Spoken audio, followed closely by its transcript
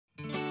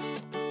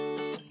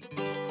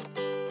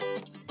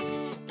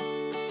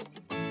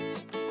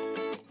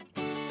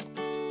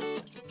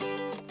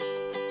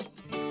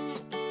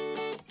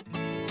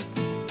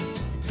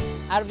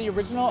Out of the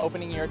original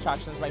opening year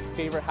attractions, my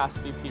favorite has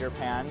to be Peter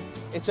Pan.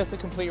 It's just a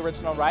complete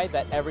original ride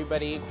that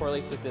everybody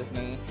correlates with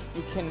Disney.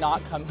 You cannot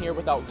come here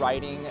without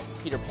riding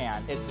Peter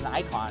Pan. It's an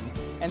icon.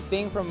 And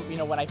seeing from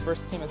when I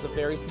first came as a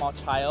very small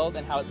child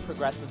and how it's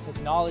progressed with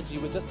technology,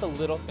 with just the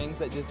little things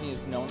that Disney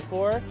is known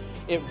for,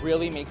 it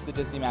really makes the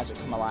Disney magic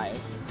come alive.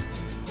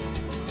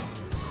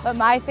 But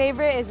my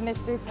favorite is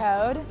Mr.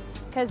 Toad,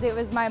 because it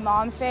was my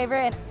mom's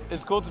favorite.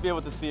 It's cool to be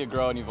able to see it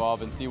grow and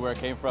evolve and see where it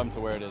came from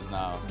to where it is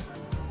now.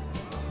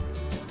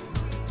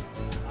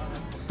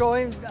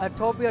 Showing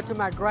Autopia to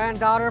my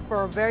granddaughter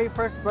for her very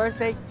first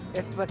birthday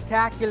is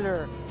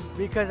spectacular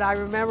because I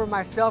remember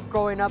myself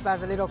growing up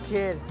as a little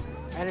kid,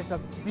 and it's a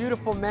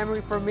beautiful memory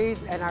for me,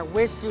 and I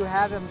wish to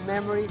have a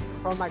memory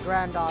for my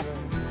granddaughter.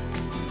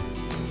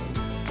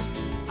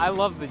 I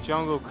love the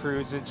Jungle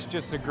Cruise. It's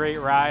just a great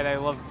ride. I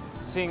love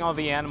seeing all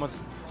the animals.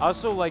 I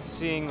also like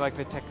seeing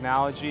the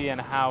technology and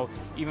how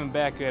even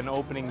back in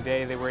opening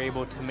day they were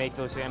able to make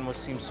those animals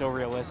seem so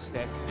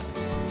realistic.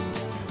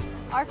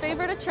 Our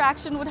favorite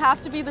attraction would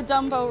have to be the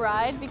Dumbo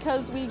ride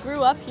because we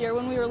grew up here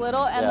when we were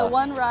little, and the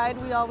one ride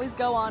we always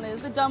go on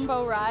is the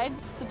Dumbo ride.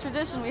 It's a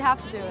tradition, we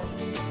have to do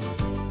it.